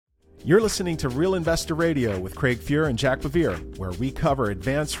You're listening to Real Investor Radio with Craig Fuhr and Jack Bevere, where we cover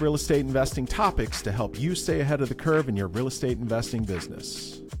advanced real estate investing topics to help you stay ahead of the curve in your real estate investing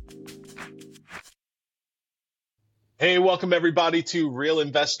business. Hey, welcome everybody to Real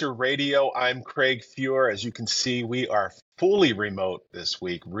Investor Radio. I'm Craig Fuhr. As you can see, we are fully remote this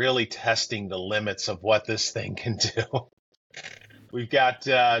week, really testing the limits of what this thing can do. We've got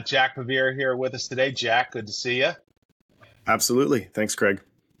Jack Bevere here with us today. Jack, good to see you. Absolutely. Thanks, Craig.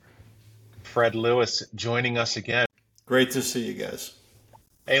 Fred Lewis joining us again. Great to see you guys.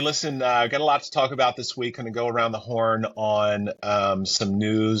 Hey, listen, got a lot to talk about this week. Going to go around the horn on some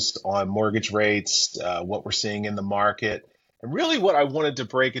news on mortgage rates, what we're seeing in the market. And really what I wanted to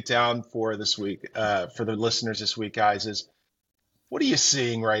break it down for this week, for the listeners this week, guys, is what are you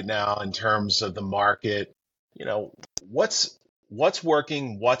seeing right now in terms of the market? You know, what's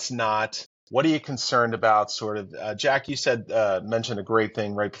working, what's not? What are you concerned about? Sort of, Jack, you said, mentioned a great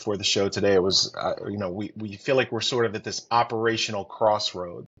thing right before the show today. It was, we feel like we're sort of at this operational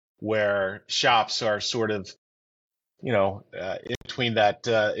crossroad where shops are sort of, in between that,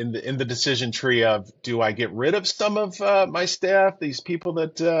 in the decision tree of, do I get rid of some of my staff, these people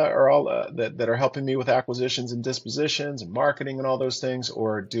that are all that are helping me with acquisitions and dispositions and marketing and all those things,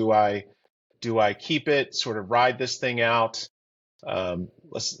 or do I keep it, sort of ride this thing out?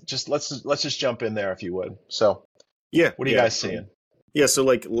 Let's just jump in there if you would. So what are you guys seeing? Yeah. So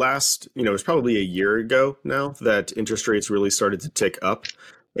like it was probably a year ago now that interest rates really started to tick up,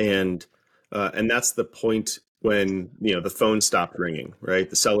 and that's the point when, the phone stopped ringing,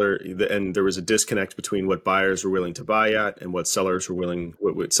 right? And there was a disconnect between what buyers were willing to buy at and what sellers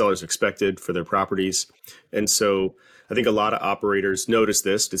expected for their properties. And so I think a lot of operators noticed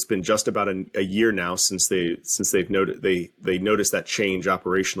this. It's been just about a year now since they've noticed that change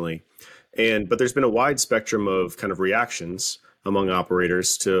operationally, but there's been a wide spectrum of kind of reactions among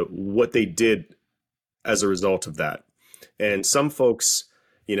operators to what they did as a result of that. And some folks,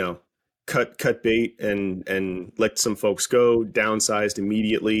 cut bait and let some folks go, downsized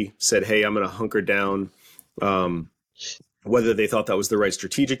immediately, said, "Hey, I'm going to hunker down." Whether they thought that was the right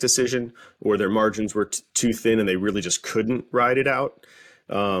strategic decision or their margins were too thin and they really just couldn't ride it out.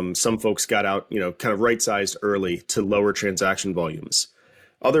 Some folks got out, kind of right-sized early to lower transaction volumes.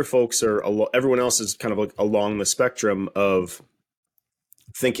 Other folks everyone else is kind of like along the spectrum of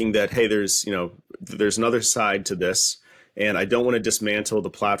thinking that, hey, there's another side to this, and I don't want to dismantle the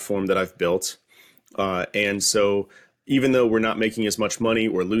platform that I've built. And so even though we're not making as much money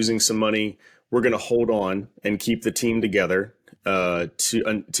or losing some money, we're going to hold on and keep the team together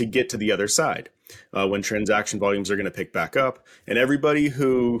to get to the other side when transaction volumes are going to pick back up. And everybody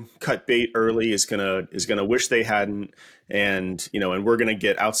who cut bait early is going to wish they hadn't, and we're going to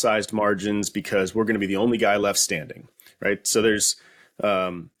get outsized margins because we're going to be the only guy left standing, right? So there's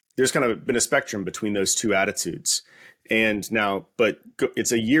kind of been a spectrum between those two attitudes, and now, but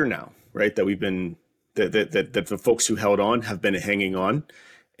it's a year now, right, that we've been that the folks who held on have been hanging on.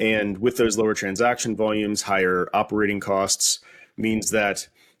 And with those lower transaction volumes, higher operating costs means that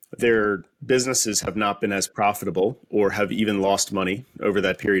their businesses have not been as profitable or have even lost money over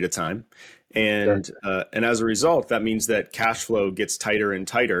that period of time. And sure. And as a result, that means that cash flow gets tighter and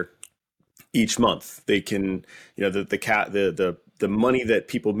tighter each month. They can, the money that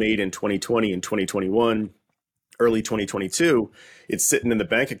people made in 2020 and 2021, early 2022, it's sitting in the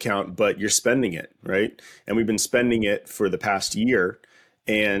bank account, but you're spending it, right? And we've been spending it for the past year.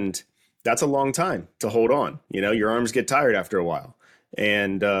 And that's a long time to hold on. Your arms get tired after a while.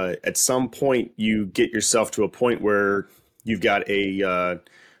 And at some point, you get yourself to a point where you've got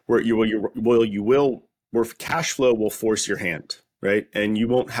where cash flow will force your hand, right? And you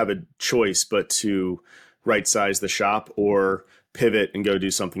won't have a choice but to right size the shop or pivot and go do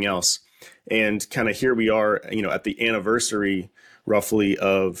something else. And kind of here we are, at the anniversary roughly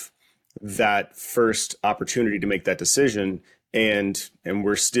of that first opportunity to make that decision. And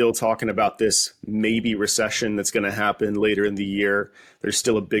we're still talking about this maybe recession that's going to happen later in the year. There's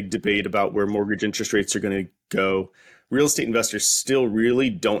still a big debate about where mortgage interest rates are going to go. Real estate investors still really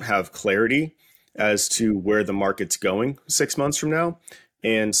don't have clarity as to where the market's going 6 months from now.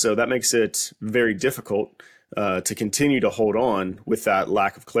 And so that makes it very difficult to continue to hold on with that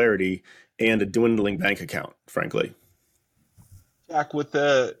lack of clarity and a dwindling bank account, frankly. Jack, with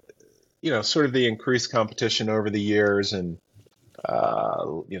the, sort of the increased competition over the years and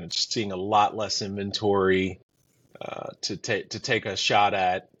just seeing a lot less inventory to take a shot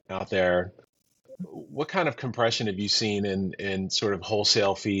at out there. What kind of compression have you seen in sort of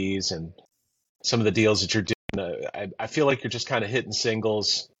wholesale fees and some of the deals that you're doing? I feel like you're just kind of hitting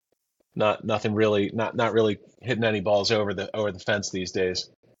singles, not really hitting any balls over the fence these days.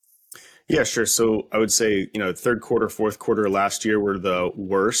 Yeah, sure. So I would say, third quarter, fourth quarter last year were the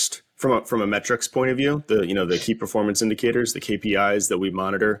worst from a metrics point of view. The key performance indicators, the KPIs that we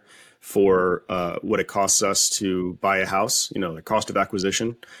monitor for what it costs us to buy a house, the cost of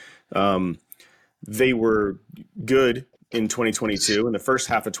acquisition. They were good in 2022, in the first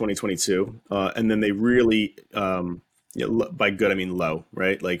half of 2022, and then they really, by good I mean low,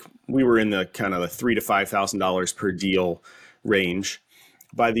 right? Like we were in the kind of the $3,000 to $5,000 per deal range.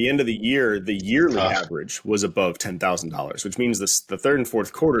 By the end of the year, the yearly average was above $10,000, which means the third and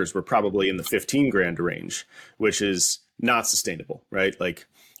fourth quarters were probably in the 15 grand range, which is not sustainable, right? Like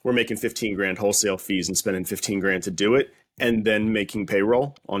we're making 15 grand wholesale fees and spending 15 grand to do it, and then making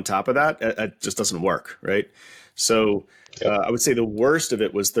payroll on top of that. It just doesn't work, right? So I would say the worst of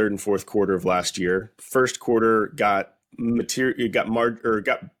it was third and fourth quarter of last year. First quarter got noticeably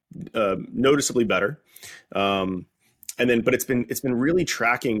better. But it's been really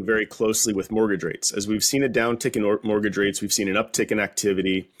tracking very closely with mortgage rates. As we've seen a downtick in mortgage rates, we've seen an uptick in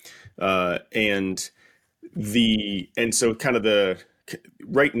activity, right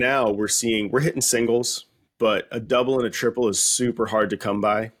now we're hitting singles, but a double and a triple is super hard to come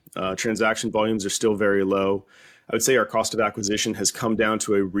by. Transaction volumes are still very low. I would say our cost of acquisition has come down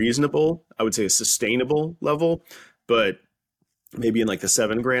to a sustainable level, but maybe in like the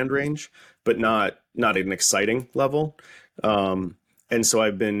 7 grand range, but not an exciting level. And so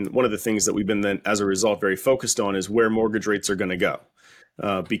one of the things that we've been then as a result very focused on is where mortgage rates are going to go.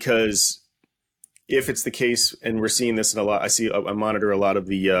 Because if it's the case, and we're seeing this in a lot, I monitor a lot of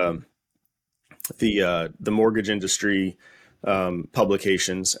the mortgage industry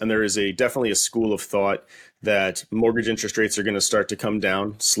publications, and there is definitely a school of thought that mortgage interest rates are going to start to come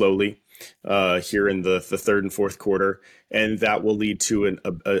down slowly here in the third and fourth quarter, and that will lead to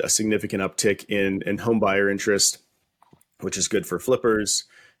a significant uptick in home buyer interest, which is good for flippers.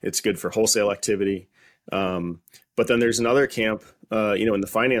 It's good for wholesale activity. But then there's another camp, in the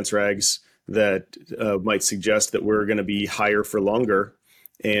finance rags that might suggest that we're going to be higher for longer,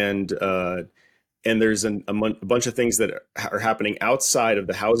 and there's a bunch of things that are happening outside of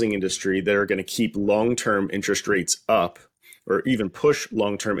the housing industry that are going to keep long-term interest rates up, or even push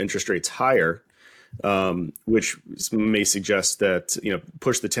long-term interest rates higher, which may suggest that,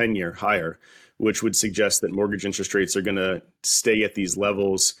 push the 10-year higher, which would suggest that mortgage interest rates are going to stay at these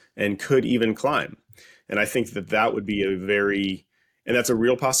levels and could even climb. And I think that would be and that's a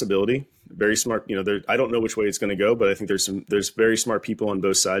real possibility. Very smart, I don't know which way it's going to go, but I think there's very smart people on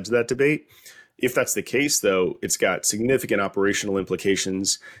both sides of that debate. If that's the case, though, it's got significant operational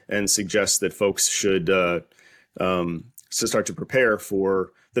implications and suggests that folks should start to prepare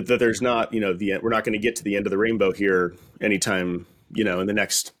for that. There's not, we're not going to get to the end of the rainbow here anytime, in the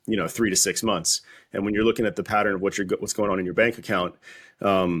next, 3 to 6 months. And when you're looking at the pattern of what's going on in your bank account,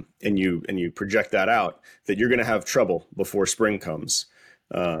 and you project that out, that you're going to have trouble before spring comes.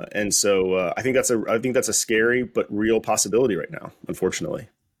 And so I think that's a scary but real possibility right now, unfortunately.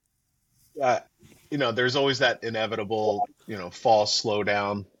 There's always that inevitable, fall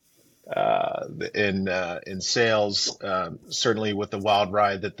slowdown in sales. Certainly with the wild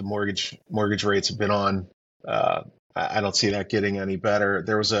ride that the mortgage rates have been on, I don't see that getting any better.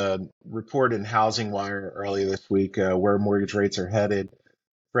 There was a report in Housing Wire earlier this week where mortgage rates are headed.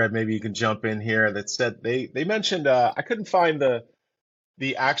 Fred, maybe you can jump in here. That said, they mentioned I couldn't find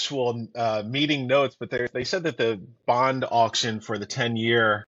the actual meeting notes, but they said that the bond auction for the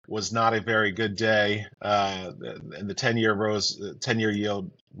 10-year was not a very good day, and the 10-year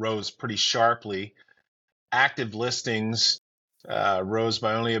yield rose pretty sharply. Active listings rose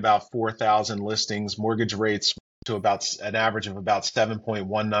by only about 4,000 listings. Mortgage rates to about an average of about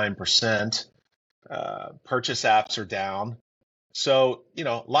 7.19%. Purchase apps are down. So,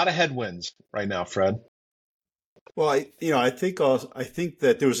 a lot of headwinds right now, Fred. Well, I think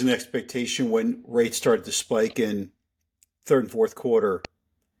that there was an expectation when rates started to spike in third and fourth quarter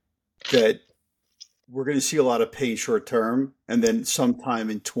that we're going to see a lot of pain short term, and then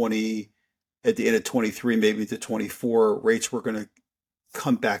sometime at the end of 23, maybe to 24, rates were going to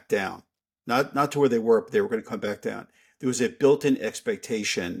come back down. Not to where they were, but they were going to come back down. There was a built-in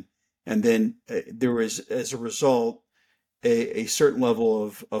expectation, and then there was, as a result, a certain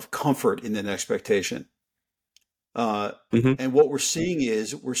level of comfort in that expectation. And what we're seeing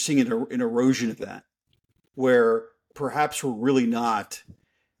is an erosion of that, where perhaps we're really not.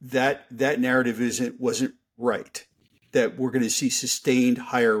 That narrative wasn't right, that we're going to see sustained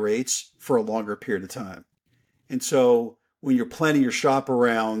higher rates for a longer period of time. And so when you're planning your shop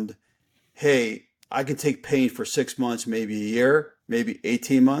around, hey, I can take pain for 6 months, maybe a year, maybe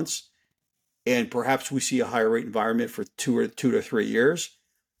 18 months, and perhaps we see a higher rate environment for 2 to 3 years,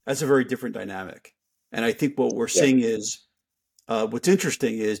 That's a very different dynamic. And I think what we're seeing is what's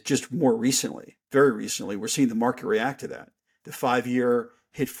interesting is just more recently, very recently, we're seeing the market react to that. The 5-year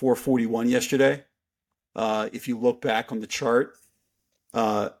hit 441 yesterday. If you look back on the chart,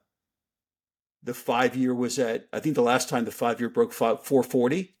 the 5-year was at, I think the last time the 5-year broke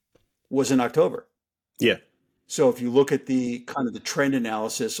 440 was in October. Yeah. So if you look at the kind of the trend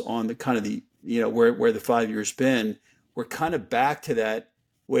analysis on the kind of the, where the 5-year's been, we're kind of back to that.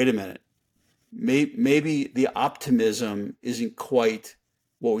 Wait a minute. Maybe the optimism isn't quite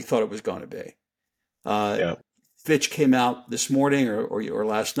what we thought it was going to be. Fitch came out this morning or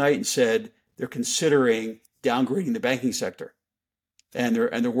last night and said they're considering downgrading the banking sector, and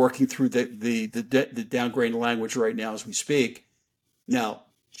they're working through the downgrading language right now as we speak. Now,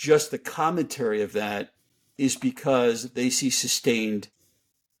 just the commentary of that is because they see sustained.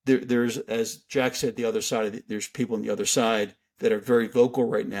 There's, as Jack said, the other side. There's people on the other side that are very vocal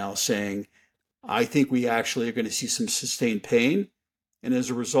right now saying, I think we actually are going to see some sustained pain. And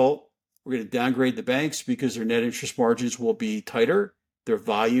as a result, we're going to downgrade the banks because their net interest margins will be tighter. Their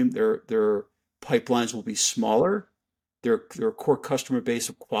volume, their pipelines will be smaller. Their core customer base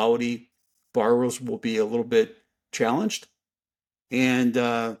of quality borrowers will be a little bit challenged. And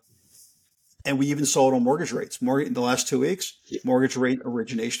we even saw it on mortgage rates. In the last 2 weeks, mortgage rate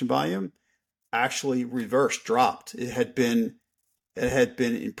origination volume actually reversed, dropped. It had been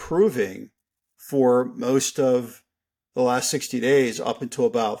improving for most of the last 60 days up until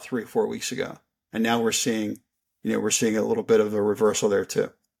about 3 or 4 weeks ago. And now we're seeing a little bit of a reversal there too.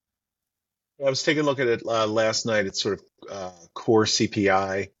 I was taking a look at it last night. It's sort of core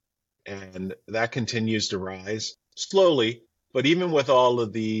CPI, and that continues to rise slowly. But even with all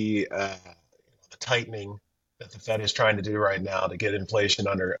of the tightening that the Fed is trying to do right now to get inflation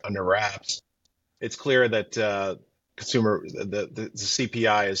under wraps, it's clear that the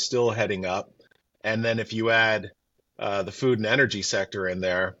CPI is still heading up. And then if you add the food and energy sector in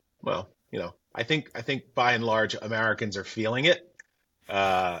there, well, I think by and large Americans are feeling it.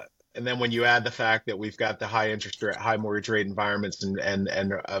 And then when you add the fact that we've got the high interest rate, high mortgage rate environments and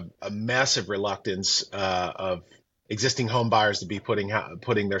a massive reluctance of existing home buyers to be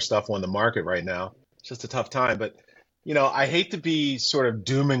putting their stuff on the market right now, it's just a tough time. But I hate to be sort of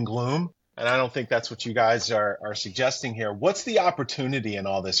doom and gloom, and I don't think that's what you guys are suggesting here. What's the opportunity in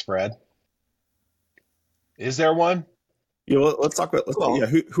all this, Fred? Is there one? Let's talk about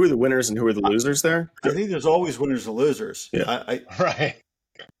who are the winners and who are the losers there. I think there's always winners and losers. Yeah. Right.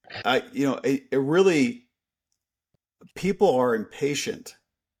 It really, people are impatient,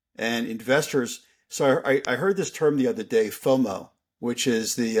 and investors. So I heard this term the other day, FOMO, which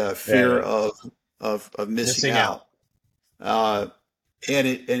is the fear of missing out. And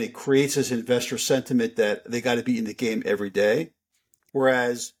it creates this investor sentiment that they got to be in the game every day.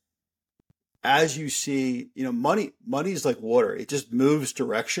 Whereas, as you see, money is like water. It just moves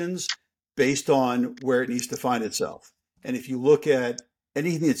directions based on where it needs to find itself. And if you look at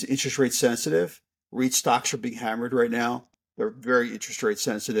anything that's interest rate sensitive, REIT stocks are being hammered right now. They're very interest rate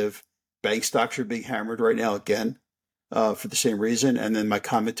sensitive. Bank stocks are being hammered right now again for the same reason. And then my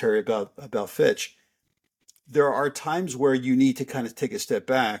commentary about Fitch. There are times where you need to kind of take a step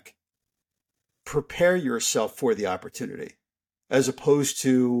back, prepare yourself for the opportunity, as opposed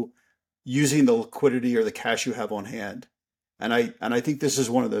to using the liquidity or the cash you have on hand. And I think this is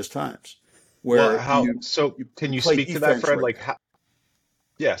one of those times where can you speak to that, Fred?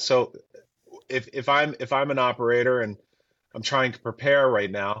 So if I'm an operator and I'm trying to prepare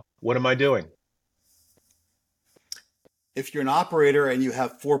right now, what am I doing? If you're an operator and you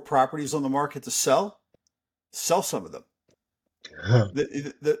have 4 properties on the market to sell some of them.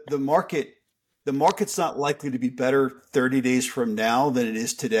 The market's not likely to be better 30 days from now than it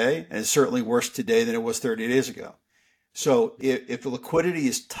is today, and it's certainly worse today than it was 30 days ago. So if the liquidity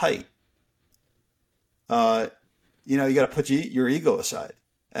is tight, you got to put your ego aside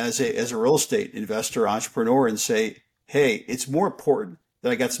as a real estate investor, entrepreneur, and say, hey, it's more important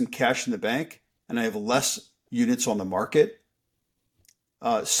that I got some cash in the bank and I have less units on the market,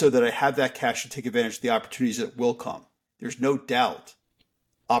 so that I have that cash to take advantage of the opportunities that will come. There's no doubt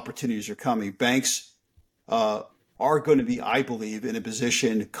opportunities are coming. Banks are going to be, I believe, in a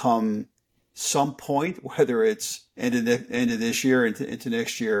position come some point, whether it's end of this year into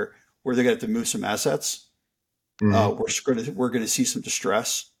next year, where they're going to have to move some assets. Mm-hmm. We're going to see some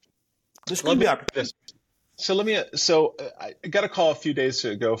distress. There's going to be opportunities. So I got a call a few days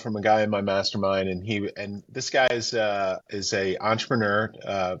ago from a guy in my mastermind, and this guy is a entrepreneur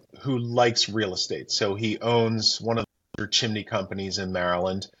who likes real estate. So he owns one of the chimney companies in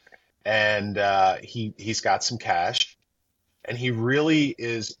Maryland, and he's got some cash, and he really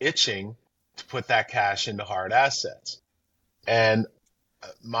is itching to put that cash into hard assets. And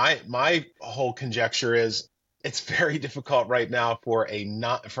my whole conjecture is it's very difficult right now for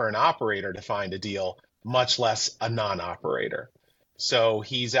an operator to find a deal, much less a non-operator. So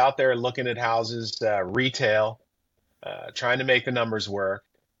he's out there looking at houses, retail, trying to make the numbers work.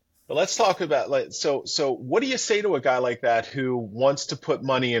 But let's talk about so what do you say to a guy like that who wants to put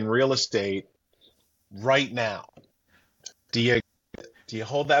money in real estate right now? Do you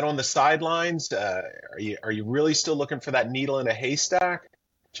hold that on the sidelines? Are you really still looking for that needle in a haystack?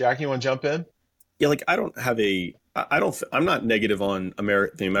 Jack, you want to jump in? Yeah, like I'm not negative on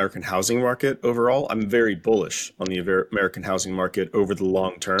the American housing market overall. I'm very bullish on the American housing market over the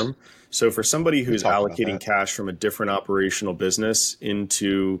long term. So for somebody who's allocating cash from a different operational business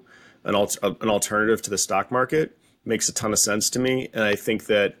into an alternative to the stock market makes a ton of sense to me. And I think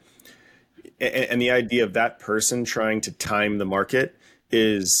that, and the idea of that person trying to time the market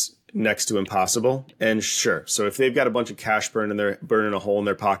is next to impossible. And sure, so if they've got a bunch of cash burning a hole in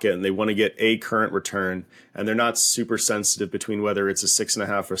their pocket and they want to get a current return and they're not super sensitive between whether it's a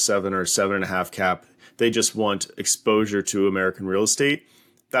 6.5 or 7 or 7.5 cap, they just want exposure to American real estate,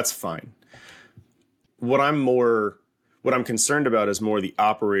 that's fine. What I'm concerned about is more the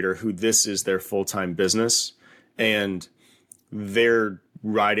operator who this is their full-time business and they're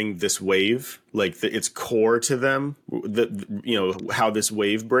riding this wave, like it's core to them, how this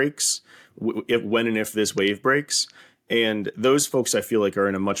wave breaks, when and if this wave breaks. And those folks, I feel like, are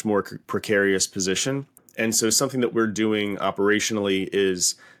in a much more precarious position. And so something that we're doing operationally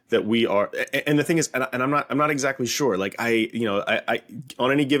is that we are, and the thing is, and I'm not exactly sure, like I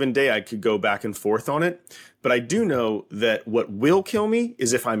on any given day, I could go back and forth on it, but I do know that what will kill me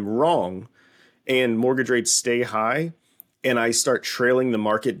is if I'm wrong and mortgage rates stay high and I start trailing the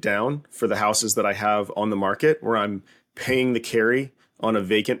market down for the houses that I have on the market where I'm paying the carry on a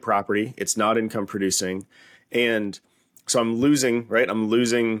vacant property. It's not income producing. And so I'm losing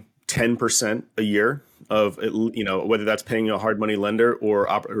 10% a year of, whether that's paying a hard money lender or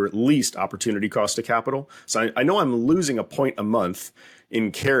at least opportunity cost of capital. So I know I'm losing a point a month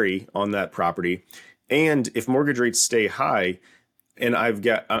in carry on that property. And if mortgage rates stay high, and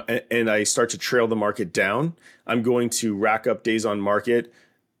I start to trail the market down, I'm going to rack up days on market,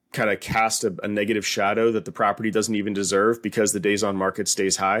 kind of cast a negative shadow that the property doesn't even deserve because the days on market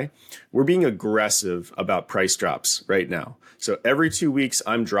stays high. We're being aggressive about price drops right now. So every 2 weeks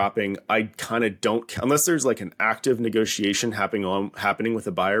I'm dropping. I kind of don't, unless there's like an active negotiation happening with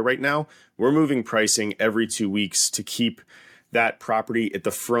a buyer right now, we're moving pricing every 2 weeks to keep that property at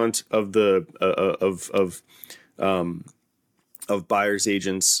the front of the of buyers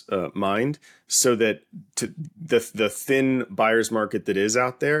agents' mind, so that the thin buyers market that is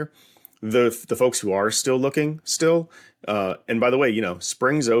out there, the folks who are still looking and by the way,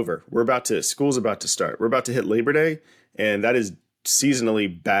 spring's over. School's about to start. We're about to hit Labor Day, and that is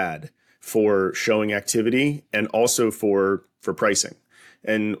seasonally bad for showing activity and also for pricing.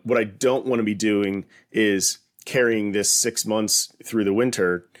 And what I don't want to be doing is carrying this 6 months through the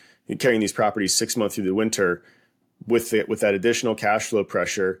winter, carrying these properties 6 months through the winter with that additional cash flow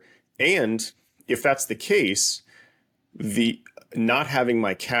pressure. And if that's the case, the not having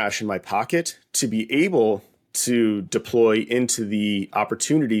my cash in my pocket to be able to deploy into the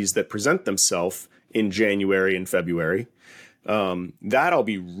opportunities that present themselves in January and February, that I'll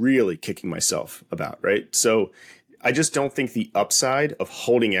be really kicking myself about, right? So I just don't think the upside of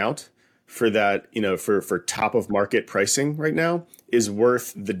holding out for that, for top of market pricing right now is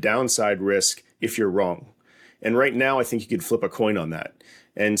worth the downside risk if you're wrong. And right now, I think you could flip a coin on that.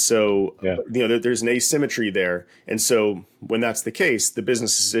 And so, there's an asymmetry there. And so when that's the case, the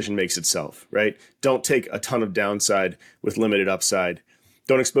business decision makes itself, right? Don't take a ton of downside with limited upside.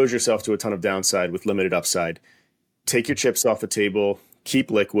 Don't expose yourself to a ton of downside with limited upside. Take your chips off the table, keep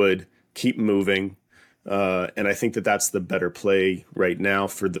liquid, keep moving. And I think that that's the better play right now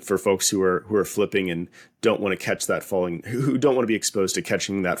for folks who are flipping and don't want to catch that who don't want to be exposed to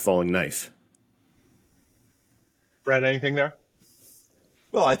catching that falling knife. Brett, anything there?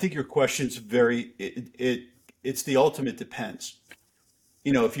 Well, I think your question's it's the ultimate depends.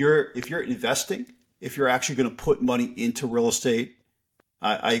 If you're investing, if you're actually going to put money into real estate,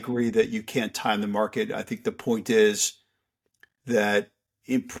 I agree that you can't time the market. I think the point is that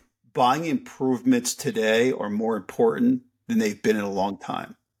buying improvements today are more important than they've been in a long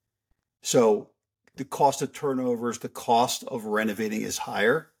time. So the cost of turnovers, the cost of renovating is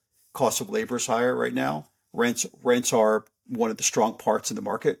higher. Cost of labor is higher right now. Rents are one of the strong parts of the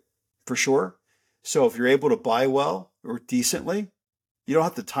market for sure. So if you're able to buy well or decently, you don't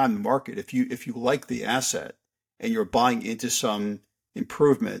have to time the market. If you like the asset and you're buying into some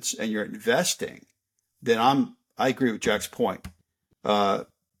improvements and you're investing, then I agree with Jack's point. But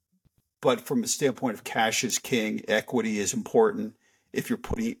from a standpoint of cash is king, equity is important. If you're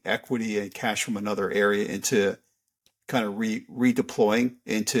putting equity and cash from another area into kind of redeploying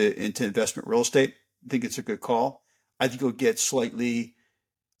into investment real estate, I think it's a good call. I think you'll get slightly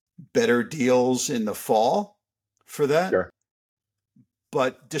better deals in the fall for that, Sure.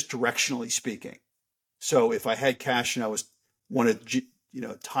 but just directionally speaking. So if I had cash and I wanted to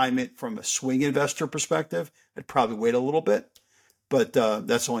time it from a swing investor perspective, I'd probably wait a little bit. But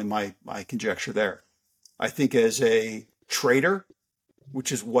that's only my conjecture there. I think as a trader,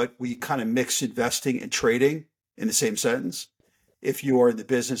 which is what we kind of mix investing and trading in the same sentence, if you are in the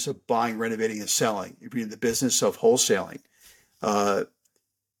business of buying, renovating, and selling, if you're in the business of wholesaling,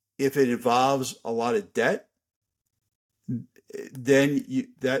 if it involves a lot of debt, then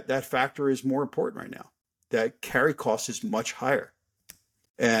that factor is more important right now. That carry cost is much higher.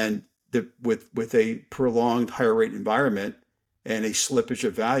 And with a prolonged higher rate environment and a slippage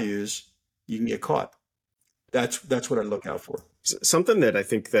of values, you can get caught. That's what I look out for. Something that I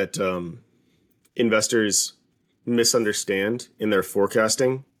think that investors misunderstand in their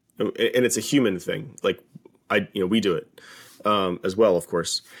forecasting, and it's a human thing. Like we do it as well, of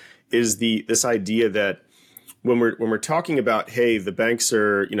course, is this idea that when we're talking about, hey, the banks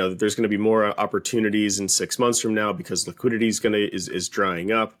are, there's going to be more opportunities in 6 months from now because liquidity is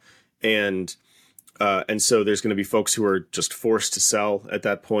drying up, and so there's going to be folks who are just forced to sell at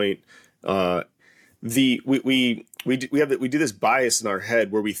that point. We do this bias in our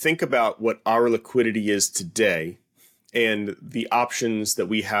head where we think about what our liquidity is today and the options that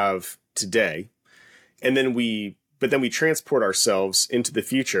we have today, and then we transport ourselves into the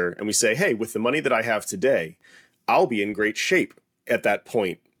future and we say, hey, with the money that I have today, I'll be in great shape at that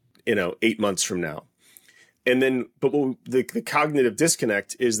point, 8 months from now. And then, but the cognitive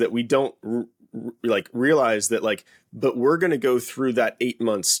disconnect is that we don't realize that but we're going to go through that 8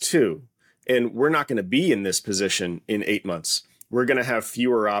 months too. And we're not going to be in this position in 8 months. We're going to have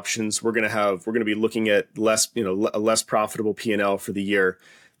fewer options. We're going to be looking at a less profitable P&L for the year.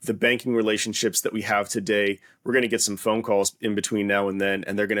 The banking relationships that we have today, we're going to get some phone calls in between now and then,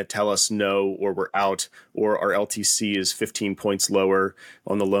 and they're going to tell us no, or we're out, or our LTC is 15 points lower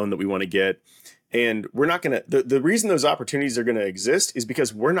on the loan that we want to get. And we're not going to, the reason those opportunities are going to exist is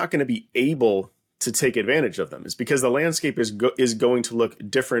because we're not going to be able to take advantage of them. It's because the landscape is going to look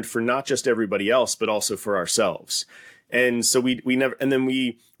different for not just everybody else, but also for ourselves. And so we never, and then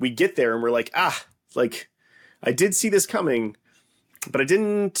we get there and we're like, I did see this coming, but I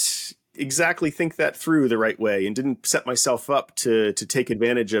didn't exactly think that through the right way and didn't set myself up to take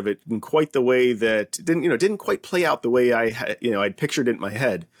advantage of it in quite the way that didn't quite play out the way I'd pictured it in my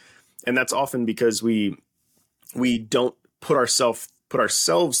head. And that's often because we don't put ourselves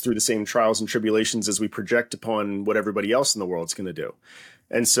through the same trials and tribulations as we project upon what everybody else in the world's going to do.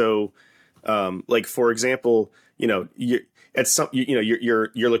 And so, for example, your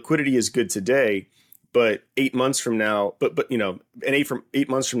liquidity is good today, but 8 months from now, and 8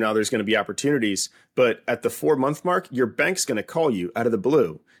 months from now, there's going to be opportunities. But at the 4 month mark, your bank's going to call you out of the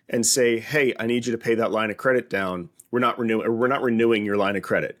blue and say, hey, I need you to pay that line of credit down. We're not renewing your line of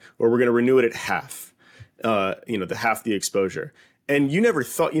credit, or we're going to renew it at half, the half the exposure. And you never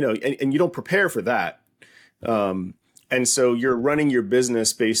thought, and you don't prepare for that. And so you're running your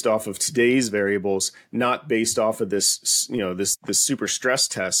business based off of today's variables, not based off of this, this super stress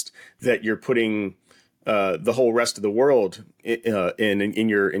test that you're putting the whole rest of the world in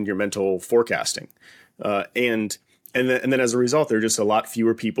your mental forecasting. And then as a result, there are just a lot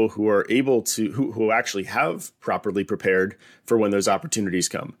fewer people who are able to, who actually have properly prepared for when those opportunities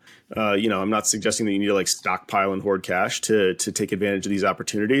come. I'm not suggesting that you need to stockpile and hoard cash to take advantage of these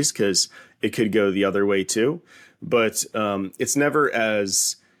opportunities, because it could go the other way too. But it's never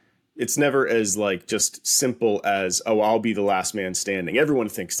as just simple as, oh, I'll be the last man standing. Everyone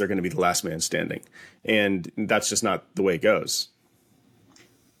thinks they're going to be the last man standing, and that's just not the way it goes.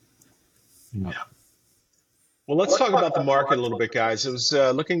 Yeah. Well, let's talk about the market a little bit, guys. I was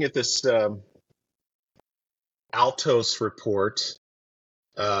looking at this Altos report,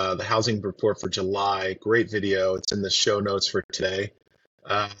 the housing report for July. Great video. It's in the show notes for today.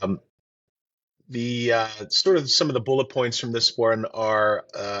 The sort of some of the bullet points from this one are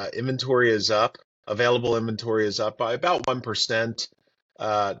inventory is up. Available inventory is up by about 1%.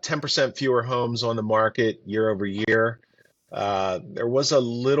 10% fewer homes on the market year over year. There was a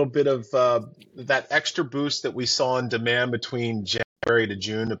little bit of that extra boost that we saw in demand between January to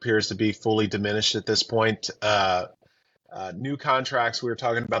June appears to be fully diminished at this point. New contracts, we were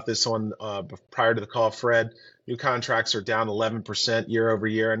talking about this on prior to the call, Fred. New contracts are down 11% year over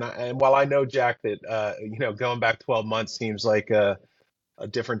year. And while I know, Jack, that going back 12 months seems like a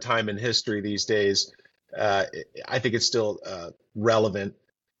different time in history these days, I think it's still relevant.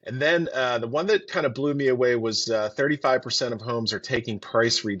 And then the one that kind of blew me away was 35% of homes are taking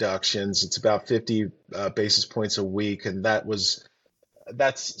price reductions. It's about 50 basis points a week, and that's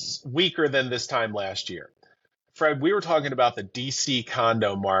weaker than this time last year. Fred, we were talking about the DC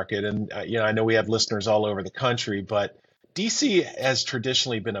condo market, and I know we have listeners all over the country, but DC has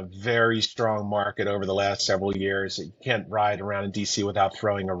traditionally been a very strong market over the last several years. You can't ride around in DC without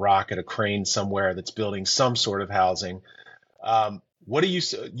throwing a rock at a crane somewhere that's building some sort of housing. What do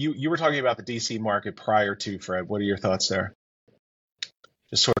you were talking about the DC market prior to, Fred? What are your thoughts there?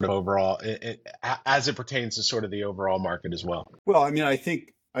 Just sort of overall, as it pertains to sort of the overall market as well. Well, I mean, I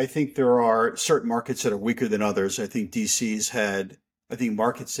think there are certain markets that are weaker than others. I think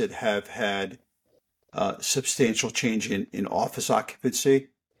markets that have had substantial change in office occupancy,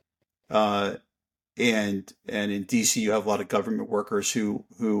 and in DC you have a lot of government workers who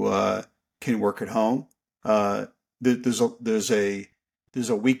can work at home. There's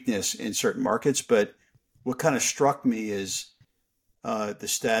a weakness in certain markets, but what kind of struck me is the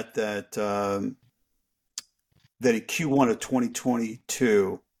stat that in Q1 of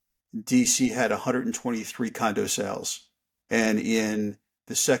 2022, DC had 123 condo sales, and in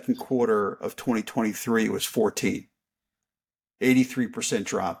the second quarter of 2023 it was 14. 83%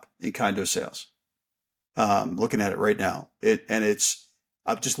 drop in condo sales. Looking at it right now,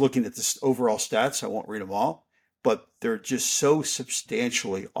 I'm just looking at the overall stats. I won't read them all, but they're just so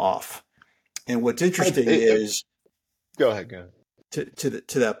substantially off. And what's interesting is, go ahead.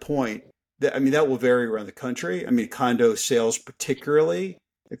 To that point, that will vary around the country. I mean, condo sales, particularly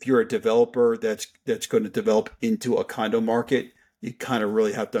if you're a developer that's going to develop into a condo market, you kind of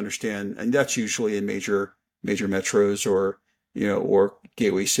really have to understand, and that's usually in major metros or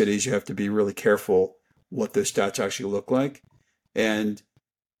gateway cities. You have to be really careful what those stats actually look like, and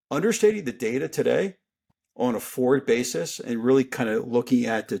understanding the data today on a forward basis and really kind of looking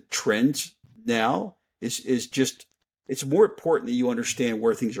at the trends now is just, it's more important that you understand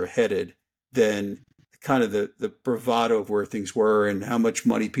where things are headed than kind of the bravado of where things were and how much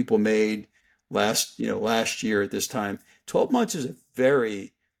money people made last year at this time. 12 months is a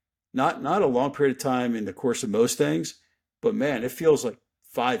very, not a long period of time in the course of most things, but man, it feels like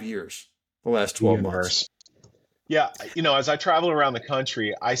 5 years, the last 12 months. Yeah, as I travel around the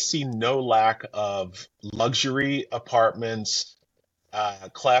country, I see no lack of luxury apartments,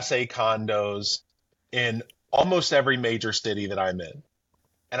 Class A condos in almost every major city that I'm in.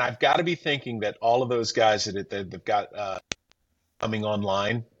 And I've got to be thinking that all of those guys that they've got coming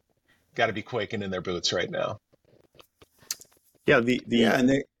online got to be quaking in their boots right now. Yeah,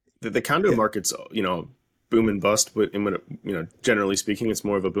 the condo market's boom and bust, but generally speaking, it's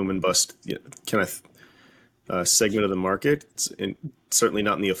more of a boom and bust kind of segment of the market. It's certainly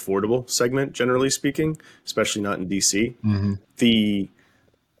not in the affordable segment, generally speaking, especially not in DC. Mm-hmm.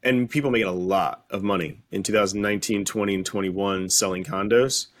 And people making a lot of money in 2019, 20, and 21 selling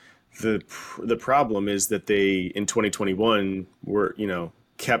condos. The problem is that they, in 2021, were,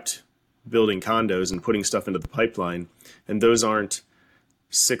 kept building condos and putting stuff into the pipeline. And those aren't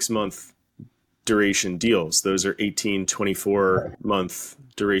 6-month duration deals. Those are 18, 24-month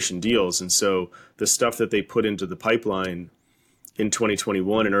duration deals. And so the stuff that they put into the pipeline in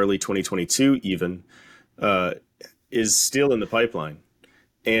 2021 and early 2022 even is still in the pipeline.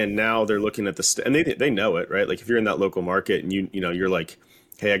 And now they're looking at and they know it, right? Like if you're in that local market and you're like,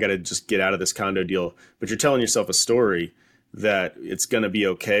 hey, I got to just get out of this condo deal, but you're telling yourself a story that it's going to be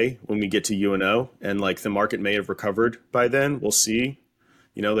okay when we get to UNO, and like the market may have recovered by then. We'll see.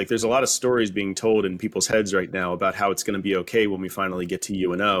 There's a lot of stories being told in people's heads right now about how it's going to be okay when we finally get to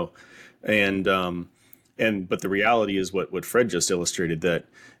UNO, but the reality is what Fred just illustrated, that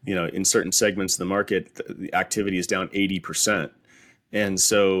in certain segments of the market, the activity is down 80%. And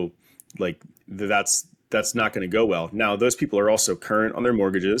so that's not going to go well. Now, those people are also current on their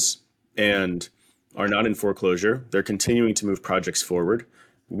mortgages and are not in foreclosure. They're continuing to move projects forward.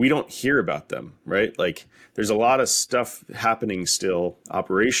 We don't hear about them, right? Like there's a lot of stuff happening still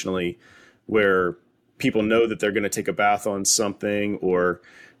operationally where people know that they're going to take a bath on something or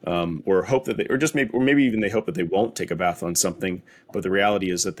hope that maybe even they hope that they won't take a bath on something, but the reality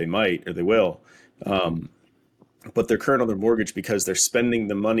is that they might or they will. But they're current on their mortgage because they're spending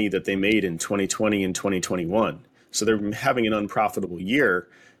the money that they made in 2020 and 2021. So they're having an unprofitable year,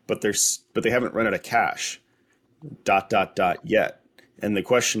 but they haven't run out of cash, ... yet. And the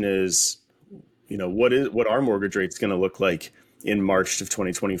question is, what are mortgage rates going to look like in March of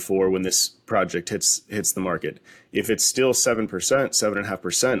 2024 when this project hits the market? If it's still 7%,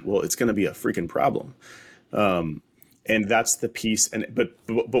 7.5%, well, it's going to be a freaking problem. And that's the piece. But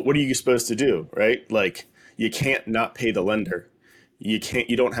what are you supposed to do, right? Like, you can't not pay the lender. You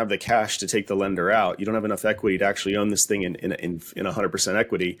don't have the cash to take the lender out. You don't have enough equity to actually own this thing in 100%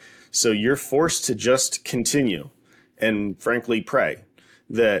 equity. So you're forced to just continue and frankly pray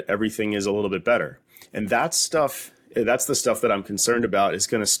that everything is a little bit better. And that's the stuff that I'm concerned about is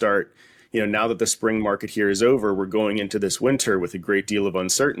going to start, now that the spring market here is over, we're going into this winter with a great deal of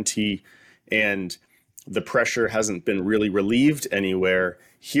uncertainty, and the pressure hasn't been really relieved anywhere.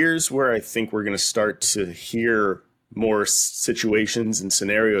 Here's where I think we're going to start to hear more situations and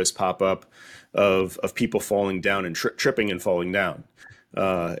scenarios pop up of people falling down and tripping and falling down.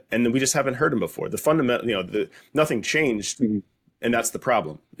 And then we just haven't heard them before. The fundamental, nothing changed. And that's the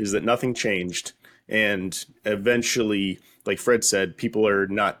problem, is that nothing changed. And eventually, like Fred said, people are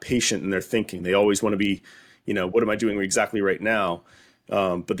not patient in their thinking. They always want to be, what am I doing exactly right now?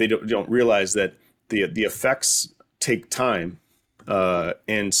 But they don't realize that the effects take time.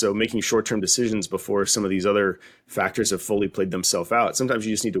 And so making short-term decisions before some of these other factors have fully played themselves out. Sometimes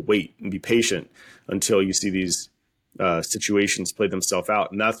you just need to wait and be patient until you see these situations play themselves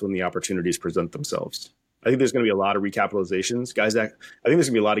out. And that's when the opportunities present themselves. I think there's going to be a lot of recapitalizations. I think there's going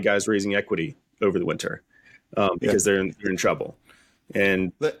to be a lot of guys raising equity over the winter because they're in trouble.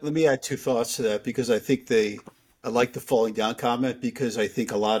 And let me add two thoughts to that, because I think I like the falling down comment, because I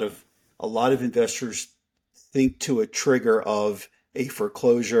think a lot of investors think to a trigger of a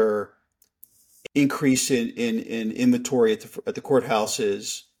foreclosure, increase in inventory at the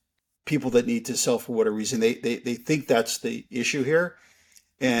courthouses, people that need to sell for whatever reason. They think that's the issue here.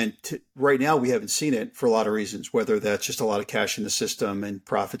 And right now we haven't seen it for a lot of reasons, whether that's just a lot of cash in the system and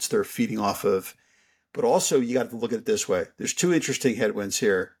profits they're feeding off of. But also you got to look at it this way. There's two interesting headwinds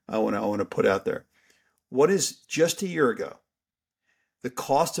here I want to put out there. One is, just a year ago, the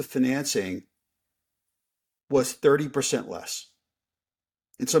cost of financing was 30% less.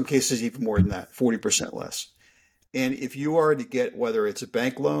 In some cases, even more than that, 40% less. And if you are to get, whether it's a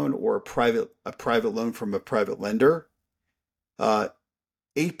bank loan or a private loan from a private lender,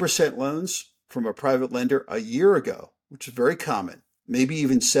 8% loans from a private lender a year ago, which is very common, maybe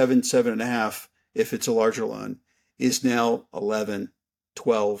even 7.5 if it's a larger loan, is now 11,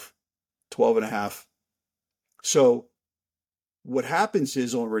 12, 12.5. So what happens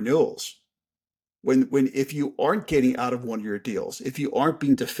is, on renewals, if you aren't getting out of one of your deals, if you aren't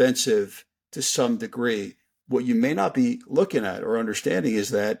being defensive to some degree, what you may not be looking at or understanding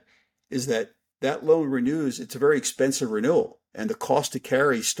is that loan renews. It's a very expensive renewal, and the cost to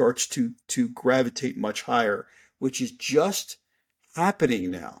carry starts to gravitate much higher, which is just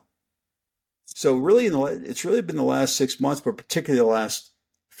happening now. So really, it's really been the last 6 months, but particularly the last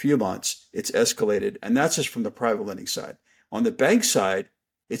few months, it's escalated, and that's just from the private lending side. On the bank side,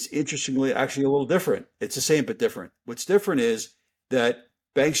 it's interestingly actually a little different. It's the same but different. What's different is that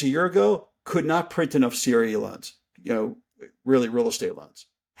banks a year ago could not print enough CRE loans, really real estate loans.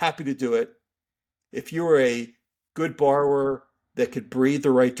 Happy to do it. If you were a good borrower that could breathe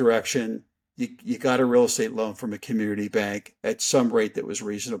the right direction, you got a real estate loan from a community bank at some rate that was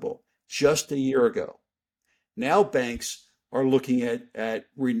reasonable just a year ago. Now banks are looking at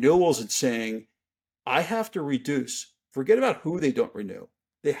renewals and saying, I have to reduce. Forget about who they don't renew.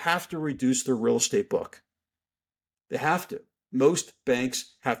 They have to reduce their real estate book. They have to. Most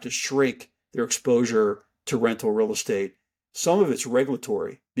banks have to shrink their exposure to rental real estate. Some of it's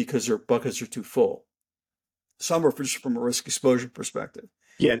regulatory because their buckets are too full. Some are just from a risk exposure perspective.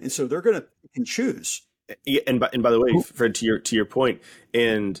 Yeah. And so they're going to choose. Yeah, and by the way, Fred, to your point,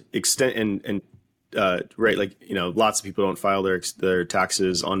 and extent and right, like, lots of people don't file their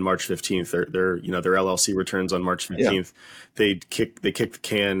taxes on March 15th. Their LLC returns on March 15th. Yeah. They kick the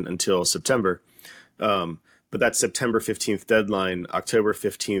can until September. But that September 15th deadline, October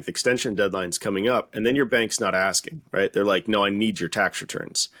 15th extension deadline's coming up, and then your bank's not asking, right? They're like, no, I need your tax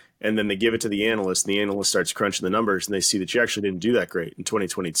returns. And then they give it to the analyst, and the analyst starts crunching the numbers, and they see that you actually didn't do that great in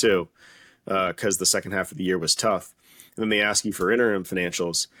 2022 because the second half of the year was tough. And then they ask you for interim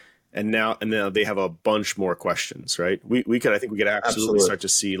financials, and now they have a bunch more questions, right? I think we could absolutely start to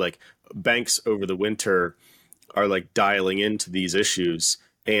see, like, banks over the winter are like dialing into these issues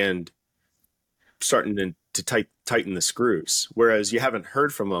and starting to tighten the screws, whereas you haven't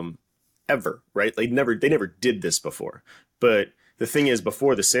heard from them ever, right? They never did this before, but the thing is,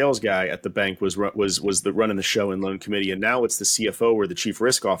 before the sales guy at the bank was the running the show in loan committee, and now it's the CFO or the chief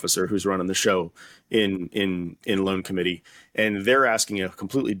risk officer who's running the show in loan committee, and they're asking a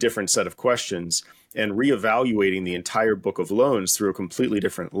completely different set of questions and reevaluating the entire book of loans through a completely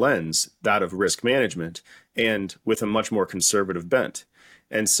different lens, that of risk management, and with a much more conservative bent.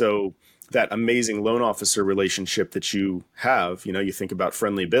 And so that amazing loan officer relationship that you have, you think about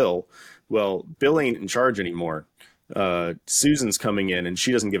Friendly Bill. Well, Bill ain't in charge anymore. Susan's coming in and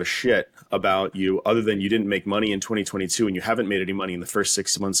she doesn't give a shit about you other than you didn't make money in 2022 and you haven't made any money in the first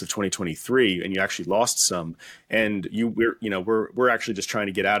 6 months of 2023 and you actually lost some. And we're actually just trying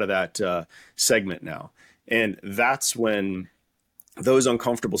to get out of that segment now. And that's when those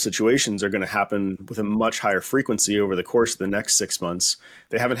uncomfortable situations are going to happen with a much higher frequency over the course of the next 6 months.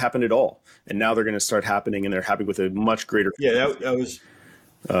 They haven't happened at all. And now they're going to start happening, and they're happening with a much greater. Yeah, that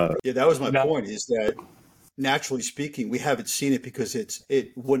was my point, is that naturally speaking, we haven't seen it because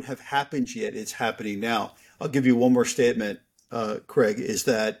it wouldn't have happened yet. It's happening now. I'll give you one more statement, Craig, is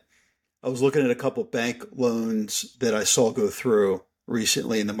that I was looking at a couple of bank loans that I saw go through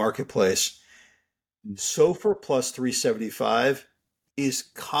recently in the marketplace. SOFR plus 375 is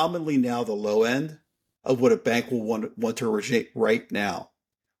commonly now the low end of what a bank will want to originate right now.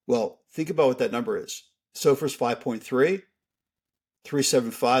 Well, think about what that number is. SOFR is 5.3.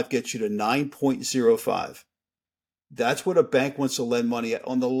 375 gets you to 9.05. That's what a bank wants to lend money at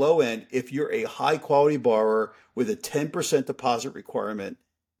on the low end if you're a high quality borrower with a 10% deposit requirement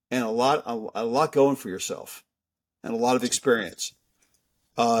and a lot going for yourself and a lot of experience.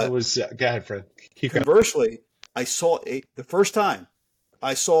 Go ahead, Fred. Conversely, the first time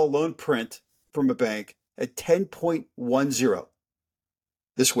I saw a loan print from a bank at 10.10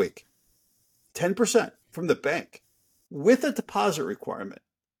 this week. 10% from the bank with a deposit requirement,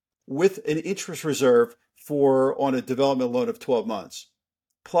 with an interest reserve on a development loan of 12 months,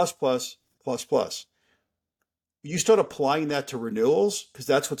 plus. You start applying that to renewals, because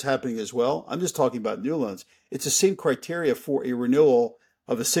that's what's happening as well. I'm just talking about new loans. It's the same criteria for a renewal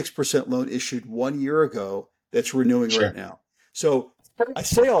of a 6% loan issued 1 year ago that's renewing right now. So I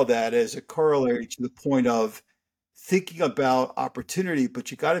say all that as a corollary to the point of thinking about opportunity, but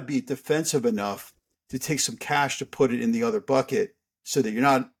you got to be defensive enough to take some cash to put it in the other bucket so that you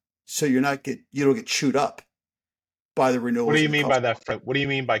don't get chewed up by the renewals. What do you mean by that, Fred? What do you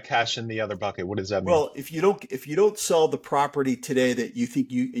mean by cash in the other bucket? What does that mean? Well, if you don't sell the property today that you think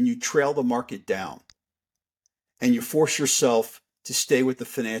you trail the market down and you force yourself to stay with the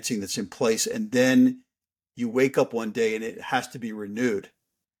financing that's in place, and then you wake up one day and it has to be renewed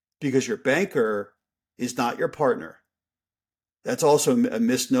because your banker is not your partner. That's also a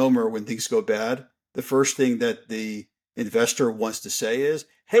misnomer when things go bad. The first thing that the investor wants to say is,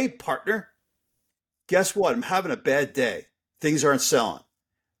 hey, partner, guess what? I'm having a bad day. Things aren't selling.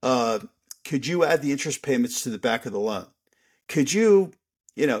 Could you add the interest payments to the back of the loan? Could you,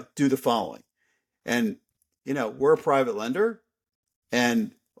 do the following? And, we're a private lender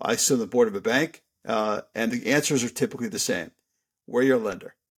and I sit on the board of a bank, and the answers are typically the same. We're your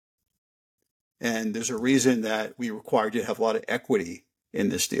lender. And there's a reason that we require you to have a lot of equity in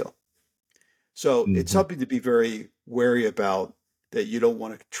this deal. So it's something to be very wary about, that you don't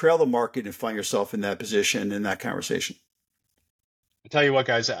want to trail the market and find yourself in that position in that conversation. I'll tell you what,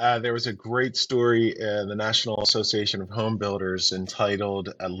 guys, there was a great story in the National Association of Home Builders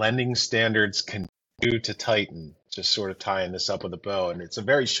entitled Lending Standards Continue to Tighten, just sort of tying this up with a bow. And it's a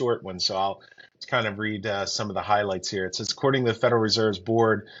very short one, so I'll kind of read some of the highlights here. It says, according to the Federal Reserve's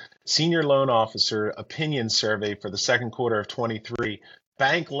Board Senior Loan Officer Opinion Survey for the second quarter of 23,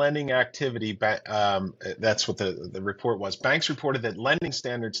 bank lending activity, that's what the report was. Banks reported that lending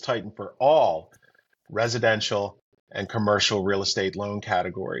standards tightened for all residential and commercial real estate loan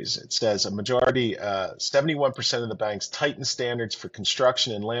categories. It says a majority, 71% of the banks tightened standards for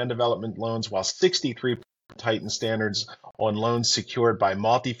construction and land development loans, while 63% tightened standards on loans secured by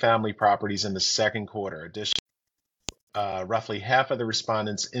multifamily properties in the second quarter. Additionally, roughly half of the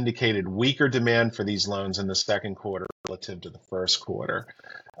respondents indicated weaker demand for these loans in the second quarter relative to the first quarter.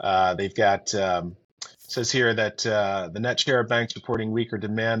 They've got, says here that the net share of banks reporting weaker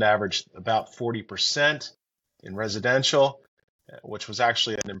demand averaged about 40% in residential, which was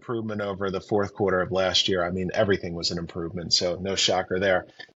actually an improvement over the fourth quarter of last year. I mean, everything was an improvement, so no shocker there.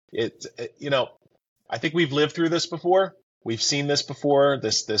 I think we've lived through this before. We've seen this before,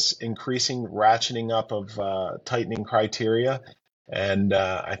 this increasing ratcheting up of tightening criteria. And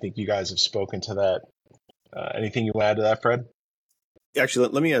I think you guys have spoken to that. Anything you want to add to that, Fred? Actually,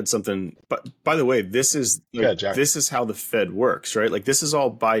 let me add something. But by the way, this is how the Fed works, right? Like, this is all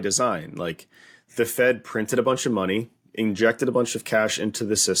by design. Like, the Fed printed a bunch of money injected a bunch of cash into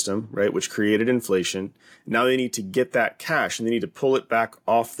the system, right, which created inflation. Now they need to get that cash and they need to pull it back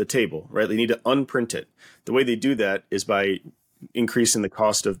off the table, right? They need to unprint it. The way they do that is by increasing the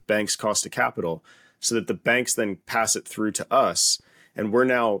cost of banks' cost of capital so that the banks then pass it through to us. And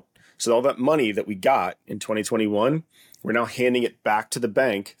so all that money that we got in 2021, we're now handing it back to the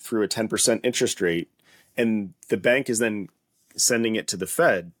bank through a 10% interest rate. And the bank is then sending it to the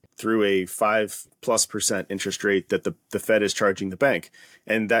Fed through a 5+% interest rate that the Fed is charging the bank,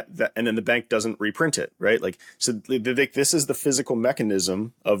 and and then the bank doesn't reprint it, right? Like, so this is the physical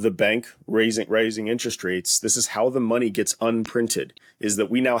mechanism of the bank raising interest rates. This is how the money gets unprinted, is that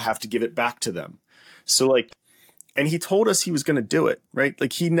we now have to give it back to them. So like, and he told us he was going to do it, right?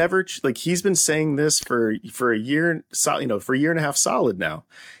 Like he's been saying this for a year, for a year and a half solid now,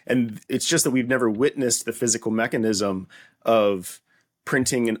 and it's just that we've never witnessed the physical mechanism of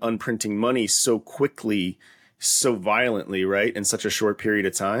printing and unprinting money so quickly, so violently, right, in such a short period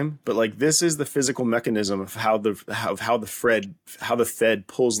of time. But like, this is the physical mechanism of how the Fed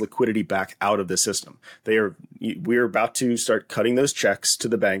pulls liquidity back out of the system. We're about to start cutting those checks to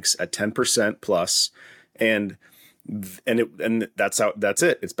the banks at 10% plus, and that's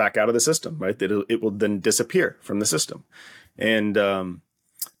it. It's back out of the system, right? It will then disappear from the system, and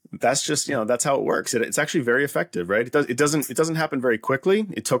that's just, that's how it works. It's actually very effective, right? It doesn't happen very quickly.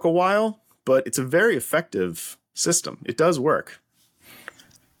 It took a while, but it's a very effective system. It does work.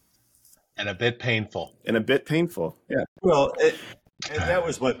 And a bit painful. Yeah. Well, and that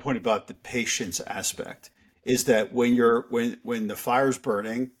was my point about the patience aspect, is that when the fire's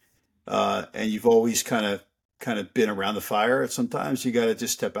burning, and you've always kind of been around the fire, sometimes you got to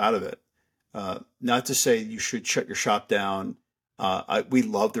just step out of it. Not to say you should shut your shop down. We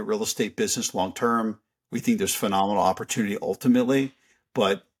love the real estate business long term. We think there's phenomenal opportunity ultimately,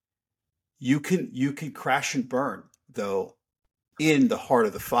 but you can crash and burn though in the heart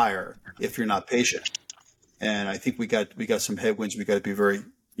of the fire if you're not patient. And I think we got some headwinds we got to be very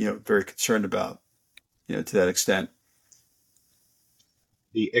concerned about, to that extent.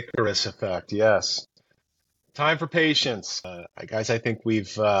 The Icarus effect, yes. Time for patience, guys. I think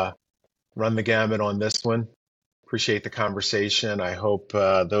we've run the gamut on this one. Appreciate the conversation. I hope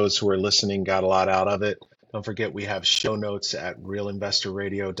those who are listening got a lot out of it. Don't forget, we have show notes at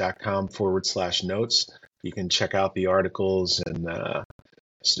realinvestorradio.com/notes. You can check out the articles and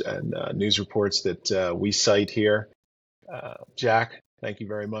news reports that we cite here. Jack, thank you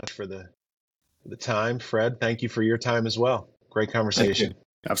very much for the time. Fred, thank you for your time as well. Great conversation.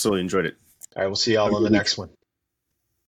 Absolutely enjoyed it. All right, we'll see y'all on the next one.